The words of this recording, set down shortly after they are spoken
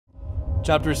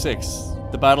Chapter 6,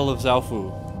 The Battle of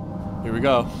Zaofu. Here we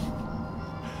go.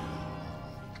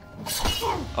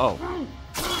 Oh.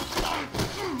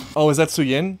 Oh, is that Su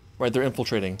Yin? Right, they're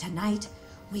infiltrating. Tonight,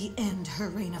 we end her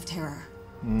reign of terror.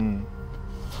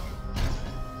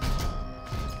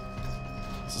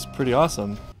 This is pretty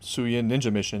awesome. Su Yin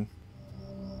ninja mission.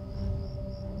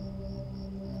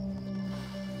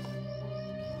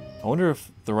 I wonder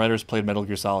if the writers played Metal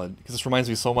Gear Solid, because this reminds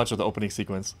me so much of the opening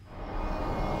sequence.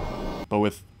 But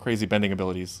with crazy bending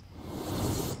abilities.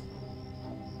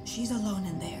 She's alone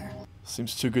in there.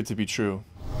 Seems too good to be true.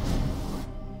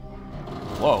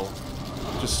 Whoa.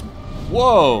 Just...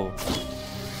 Whoa!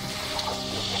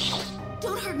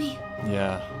 Don't hurt me.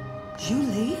 Yeah. Zhu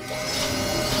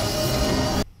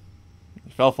Li'ed?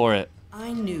 You fell for it.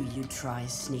 I knew you'd try a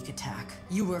sneak attack.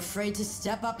 You were afraid to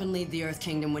step up and lead the Earth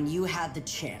Kingdom when you had the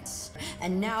chance.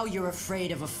 And now you're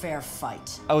afraid of a fair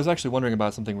fight. I was actually wondering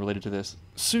about something related to this.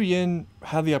 Su Yin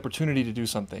had the opportunity to do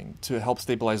something to help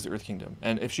stabilize the Earth Kingdom.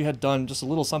 And if she had done just a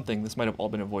little something, this might have all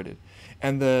been avoided.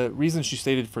 And the reason she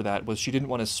stated for that was she didn't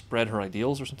want to spread her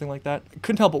ideals or something like that. I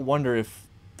couldn't help but wonder if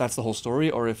that's the whole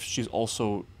story, or if she's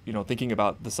also, you know, thinking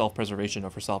about the self-preservation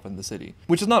of herself and the city.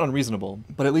 Which is not unreasonable,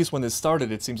 but at least when this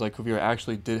started, it seems like Kuvira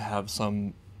actually did have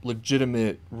some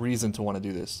legitimate reason to want to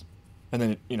do this. And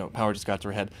then, you know, power just got to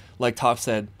her head. Like Toph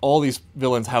said, all these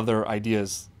villains have their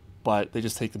ideas, but they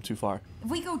just take them too far. If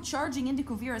we go charging into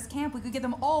Kuvira's camp, we could get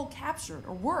them all captured,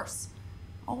 or worse.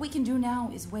 All we can do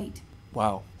now is wait.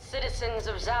 Wow. Citizens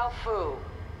of Zaofu,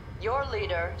 your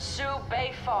leader, Su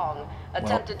Beifong,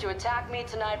 attempted to attack me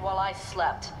tonight while I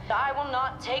slept. I will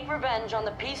not take revenge on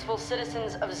the peaceful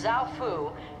citizens of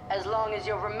Zaofu as long as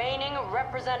your remaining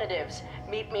representatives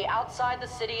meet me outside the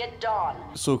city at dawn.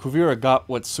 So Kuvira got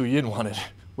what Su Yin wanted,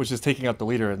 which is taking out the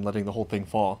leader and letting the whole thing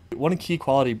fall. One key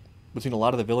quality between a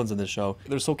lot of the villains in this show,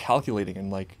 they're so calculating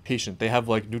and like patient. They have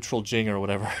like neutral Jing or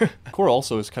whatever. Korra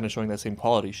also is kind of showing that same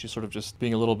quality. She's sort of just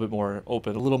being a little bit more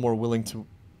open, a little more willing to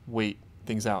wait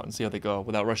things out and see how they go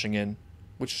without rushing in,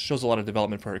 which shows a lot of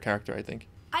development for her character, I think.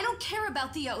 I don't care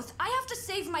about the oath. I have to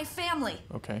save my family.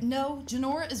 Okay. No,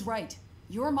 Janora is right.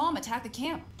 Your mom attacked the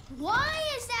camp. Why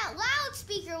is that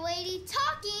loudspeaker lady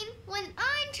talking when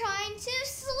I'm trying to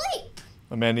sleep?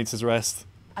 A man needs his rest.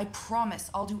 I promise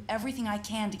I'll do everything I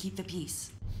can to keep the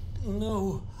peace.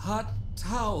 No hot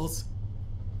towels.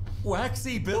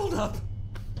 Waxy buildup.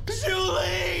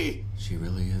 Julie! She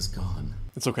really is gone.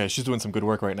 It's okay, she's doing some good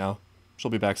work right now. She'll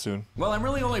be back soon. Well, I'm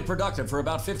really only productive for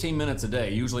about 15 minutes a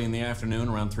day, usually in the afternoon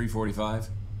around 3:45.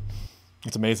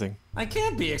 It's amazing. I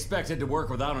can't be expected to work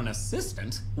without an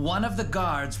assistant. One of the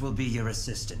guards will be your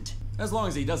assistant. As long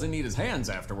as he doesn't need his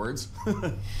hands afterwards.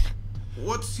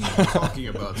 What's he talking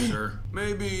about, sir?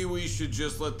 Maybe we should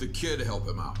just let the kid help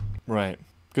him out. Right.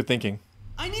 Good thinking.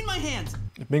 I need my hands.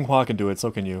 If Minghua can do it,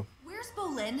 so can you. Where's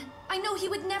Bolin? I know he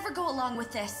would never go along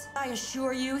with this. I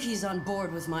assure you he's on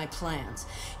board with my plans.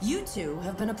 You two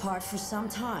have been apart for some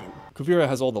time. Kuvira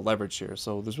has all the leverage here,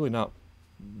 so there's really not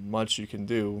much you can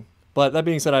do. But that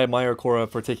being said, I admire Korra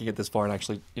for taking it this far and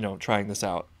actually, you know, trying this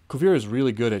out. Kuvira is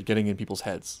really good at getting in people's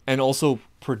heads and also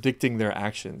predicting their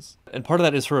actions. And part of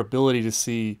that is her ability to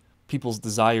see people's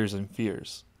desires and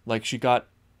fears. Like, she got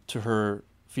to her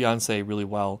fiancé really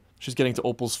well. She's getting to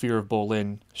Opal's fear of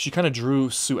Bolin. She kind of drew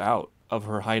Su out of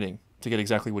her hiding to get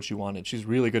exactly what she wanted. She's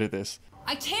really good at this.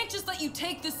 I can't just let you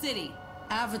take the city.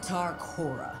 Avatar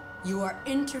Korra, you are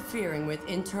interfering with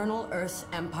internal Earth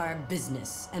Empire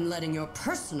business and letting your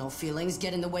personal feelings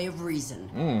get in the way of reason.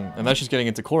 And now she's getting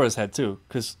into Korra's head too,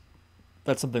 because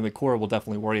that's something that Korra will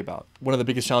definitely worry about. One of the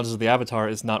biggest challenges of the Avatar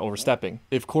is not overstepping.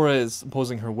 If Korra is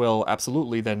imposing her will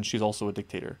absolutely, then she's also a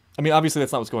dictator. I mean, obviously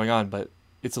that's not what's going on, but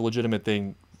it's a legitimate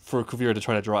thing for Kuvira to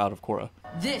try to draw out of Korra.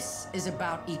 This is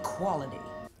about equality.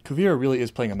 Kuvira really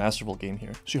is playing a masterful game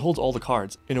here. She holds all the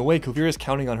cards. In a way, Kuvira is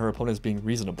counting on her opponents being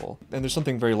reasonable. And there's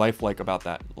something very lifelike about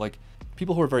that. Like,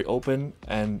 people who are very open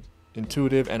and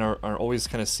intuitive and are always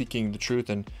kind of seeking the truth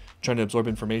and trying to absorb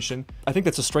information. I think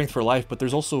that's a strength for life, but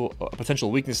there's also a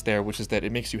potential weakness there, which is that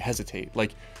it makes you hesitate.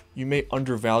 Like, you may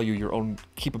undervalue your own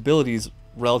capabilities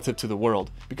relative to the world.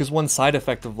 Because one side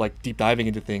effect of like deep diving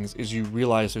into things is you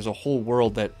realize there's a whole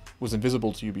world that was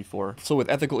invisible to you before. So with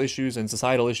ethical issues and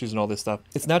societal issues and all this stuff,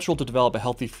 it's natural to develop a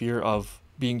healthy fear of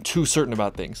being too certain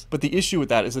about things. But the issue with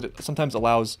that is that it sometimes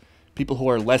allows people who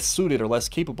are less suited or less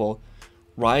capable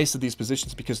rise to these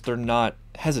positions because they're not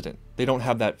hesitant. They don't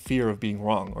have that fear of being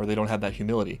wrong, or they don't have that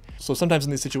humility. So sometimes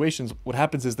in these situations, what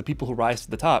happens is the people who rise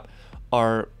to the top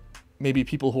are maybe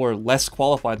people who are less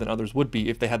qualified than others would be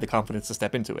if they had the confidence to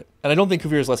step into it. And I don't think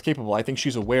Kuvira is less capable. I think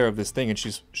she's aware of this thing and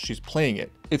she's playing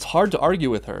it. It's hard to argue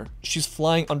with her. She's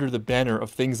flying under the banner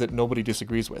of things that nobody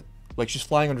disagrees with. Like, she's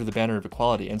flying under the banner of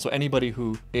equality. And so anybody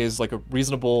who is like a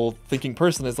reasonable thinking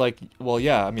person is like, well,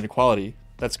 yeah, I mean, equality,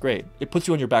 that's great. It puts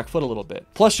you on your back foot a little bit.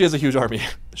 Plus, she has a huge army.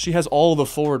 She has all the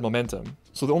forward momentum.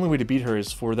 So the only way to beat her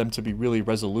is for them to be really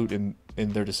resolute in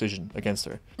their decision against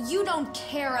her. You don't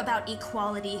care about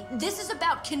equality. This is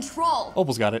about control.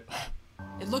 Opal's got it.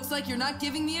 It looks like you're not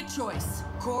giving me a choice.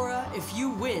 Korra, if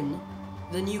you win,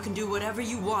 then you can do whatever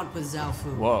you want with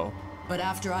Zaofu. Whoa. But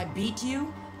after I beat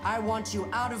you, I want you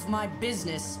out of my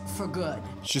business for good.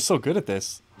 She's so good at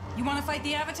this. You want to fight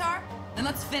the Avatar? Then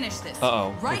let's finish this.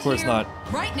 Uh-oh. Right Of course here, not.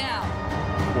 right now.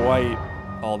 Quite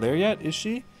all there yet, is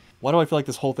she? Why do I feel like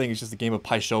this whole thing is just a game of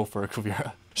Paisho for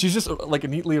Kuvira? She's just like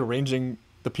neatly arranging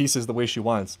the pieces the way she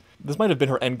wants. This might have been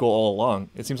her end goal all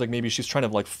along. It seems like maybe she's trying to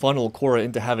like funnel Korra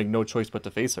into having no choice but to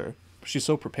face her. She's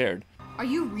so prepared. Are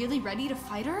you really ready to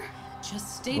fight her?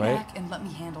 Just stay Right? back and let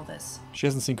me handle this. She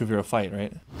hasn't seen Kuvira fight,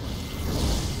 right?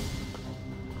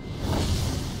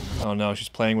 Oh no, she's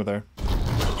playing with her.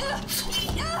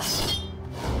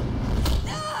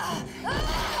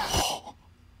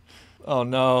 Oh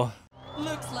no.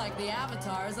 Looks like the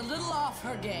Avatar is a little off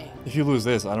her game. If you lose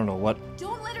this, I don't know what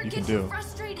Don't let her you can get you do.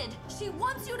 frustrated. She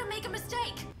wants you to make a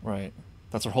mistake. Right.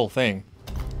 That's her whole thing.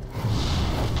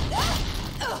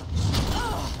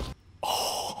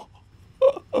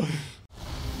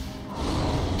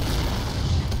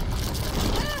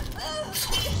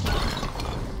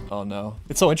 Oh no.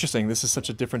 It's so interesting. This is such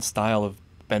a different style of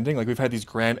bending. Like, we've had these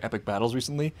grand epic battles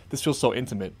recently. This feels so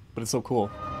intimate, but it's so cool.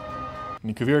 I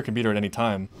mean, Kuvira can beat her at any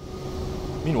time.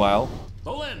 Meanwhile...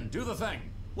 Bolin, do the thing.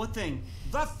 What thing?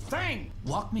 The thing!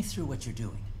 Walk me through what you're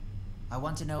doing. I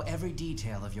want to know every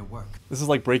detail of your work. This is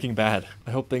like Breaking Bad.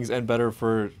 I hope things end better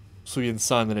for Suyin's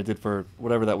son than it did for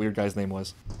whatever that weird guy's name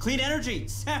was. Clean energy!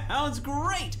 Sounds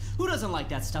great! Who doesn't like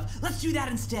that stuff? Let's do that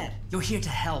instead. You're here to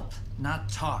help, not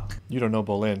talk. You don't know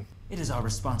Bolin. It is our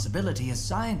responsibility as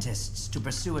scientists to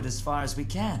pursue it as far as we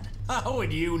can. How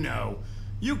would you know?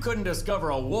 You couldn't discover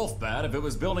a wolf bat if it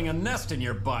was building a nest in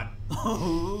your butt.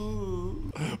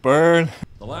 Burn!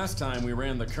 The last time we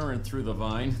ran the current through the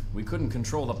vine, we couldn't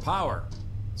control the power.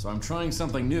 So I'm trying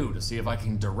something new to see if I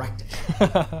can direct it.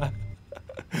 I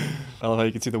love how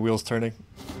you can see the wheels turning.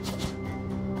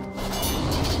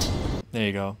 There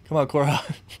you go. Come on, Korra.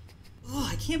 Ugh,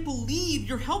 I can't believe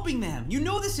you're helping them. You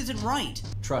know this isn't right.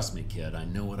 Trust me, kid, I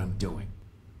know what I'm doing.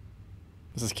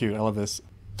 This is cute. I love this.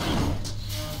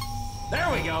 There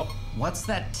we go! What's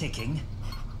that ticking?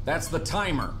 That's the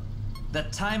timer. The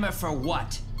timer for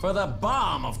what? For the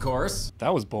bomb, of course.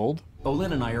 That was bold.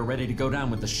 Bolin and I are ready to go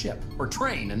down with the ship, or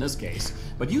train in this case,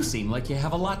 but you seem like you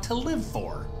have a lot to live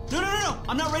for. No!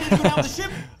 I'm not ready to go down with the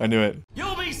ship! I knew it.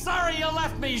 You'll be sorry you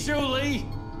left me, Zhu Li!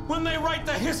 When they write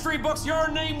the history books, your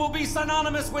name will be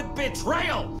synonymous with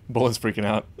betrayal! Bolin's freaking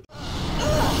out.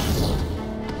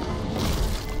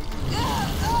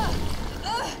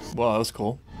 Wow, that was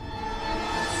cool.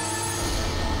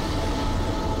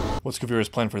 What's Kuvira's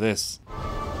plan for this?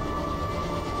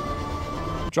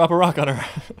 Drop a rock on her.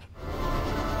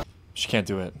 She can't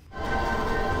do it.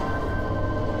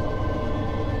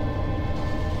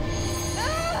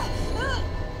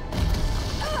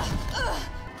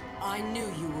 I knew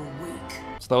you were weak.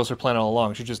 So that was her plan all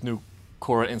along. She just knew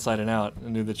Korra inside and out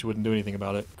and knew that she wouldn't do anything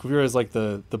about it. Kuvira is like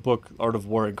the book Art of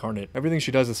War incarnate. Everything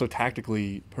she does is so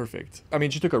tactically perfect. I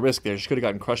mean, she took a risk there. She could have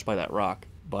gotten crushed by that rock.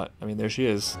 But, I mean, there she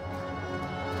is.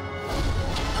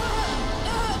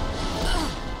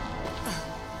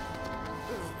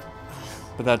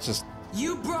 But that's just...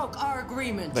 You broke our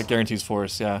agreement. That guarantees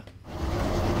force, yeah.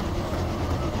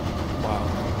 Wow.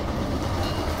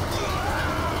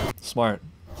 Smart.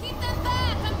 Keep them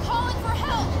back. I'm calling for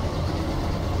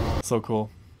help. So cool.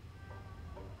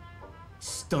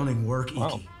 Stunning work, Iki.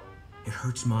 Wow. It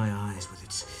hurts my eyes with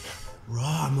its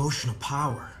raw emotional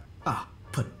power. Ah,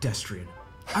 pedestrian.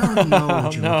 I already know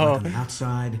what you look like on the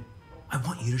outside. I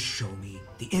want you to show me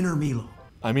the inner Milo.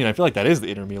 I mean, I feel like that is the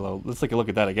inner Milo. Let's take a look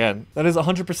at that again. That is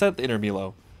 100% the inner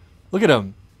Milo. Look at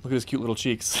him. Look at his cute little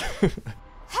cheeks.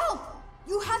 Help!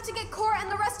 You have to get Korra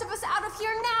and the rest of us out of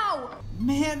here now!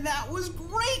 Man, that was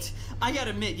great! I gotta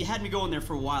admit, you had me going there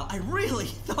for a while. I really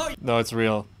thought... No, it's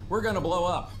real. We're gonna blow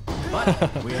up.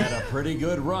 But we had a pretty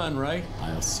good run, right?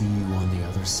 I'll see you on the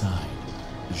other side,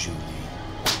 Zhu Li.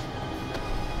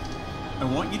 I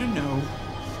want you to know,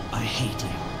 I hate you.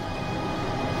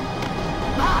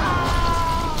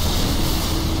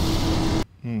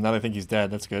 Now that I think he's dead,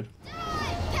 that's good. Die!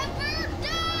 Pepper,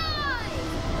 die!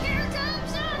 Here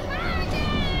comes a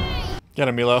Get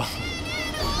him, Milo.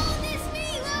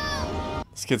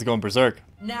 This kid's going berserk.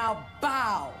 Now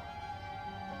bow.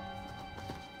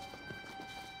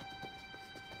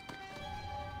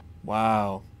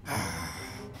 Wow.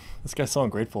 This guy's so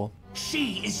ungrateful.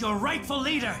 She is your rightful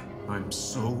leader. I'm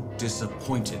so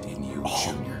disappointed in you,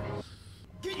 Junior.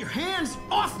 Get your hands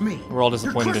off me. We're all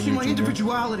disappointed in you, You're crushing my Junior.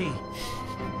 individuality.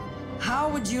 How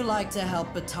would you like to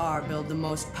help Batar build the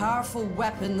most powerful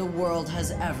weapon the world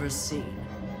has ever seen?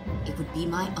 It would be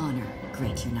my honor,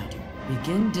 Great Uniter.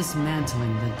 Begin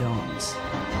dismantling the domes.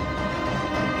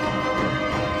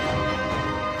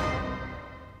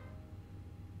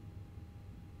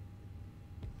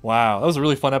 Wow, that was a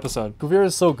really fun episode. Kuvira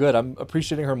is so good. I'm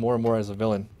appreciating her more and more as a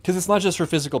villain. Because it's not just her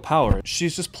physical power.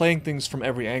 She's just playing things from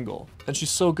every angle. And she's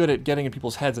so good at getting in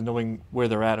people's heads and knowing where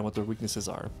they're at and what their weaknesses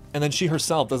are. And then she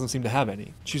herself doesn't seem to have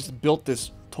any. She's built this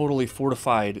totally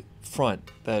fortified front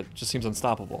that just seems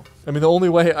unstoppable. I mean, the only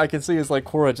way I can see is like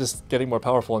Korra just getting more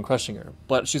powerful and crushing her.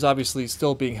 But she's obviously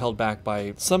still being held back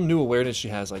by some new awareness she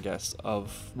has, I guess,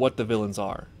 of what the villains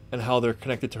are and how they're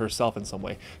connected to herself in some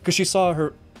way. Because she saw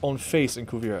her own face in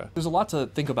Kuvira. There's a lot to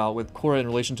think about with Korra in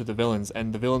relation to the villains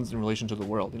and the villains in relation to the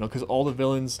world, you know, because all the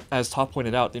villains, as Toph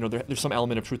pointed out, you know, there's some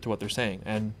element of truth to what they're saying,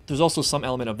 and there's also some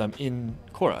element of them in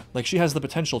Korra. Like, she has the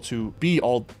potential to be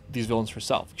all these villains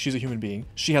herself. She's a human being.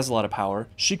 She has a lot of power.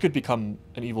 She could become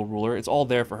an evil ruler. It's all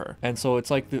there for her. And so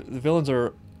it's like the villains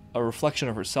are a reflection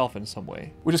of herself in some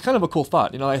way, which is kind of a cool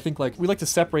thought. You know, I think like we like to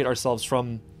separate ourselves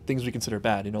from things we consider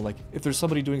bad. You know, like if there's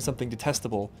somebody doing something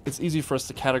detestable, it's easy for us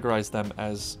to categorize them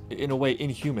as, in a way,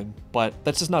 inhuman, but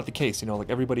that's just not the case. You know, like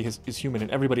everybody is human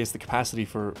and everybody has the capacity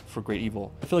for great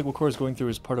evil. I feel like what Korra's going through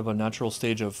is part of a natural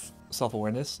stage of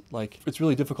self-awareness. Like, it's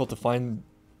really difficult to find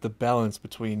the balance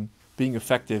between being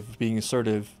effective, being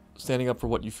assertive, standing up for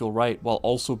what you feel right, while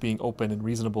also being open and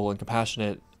reasonable and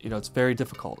compassionate. You know, it's very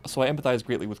difficult. So I empathize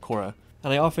greatly with Korra.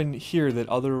 And I often hear that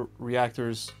other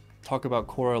reactors talk about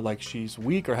Korra like she's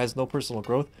weak or has no personal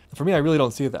growth. For me, I really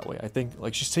don't see it that way. I think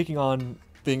like she's taking on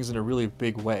things in a really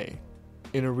big way,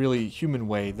 in a really human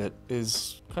way that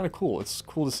is kind of cool. It's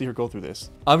cool to see her go through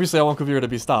this. Obviously, I want Kuvira to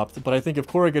be stopped, but I think if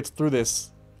Korra gets through this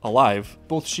alive,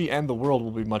 both she and the world will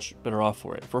be much better off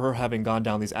for it, for her having gone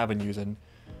down these avenues and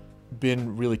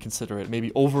been really considerate,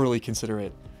 maybe overly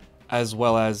considerate, as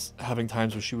well as having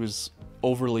times where she was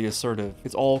overly assertive.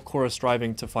 It's all Korra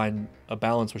striving to find a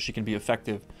balance where she can be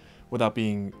effective without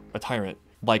being a tyrant,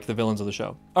 like the villains of the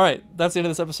show. All right, that's the end of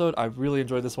this episode. I really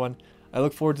enjoyed this one. I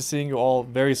look forward to seeing you all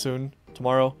very soon,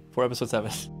 tomorrow, for episode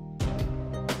 7.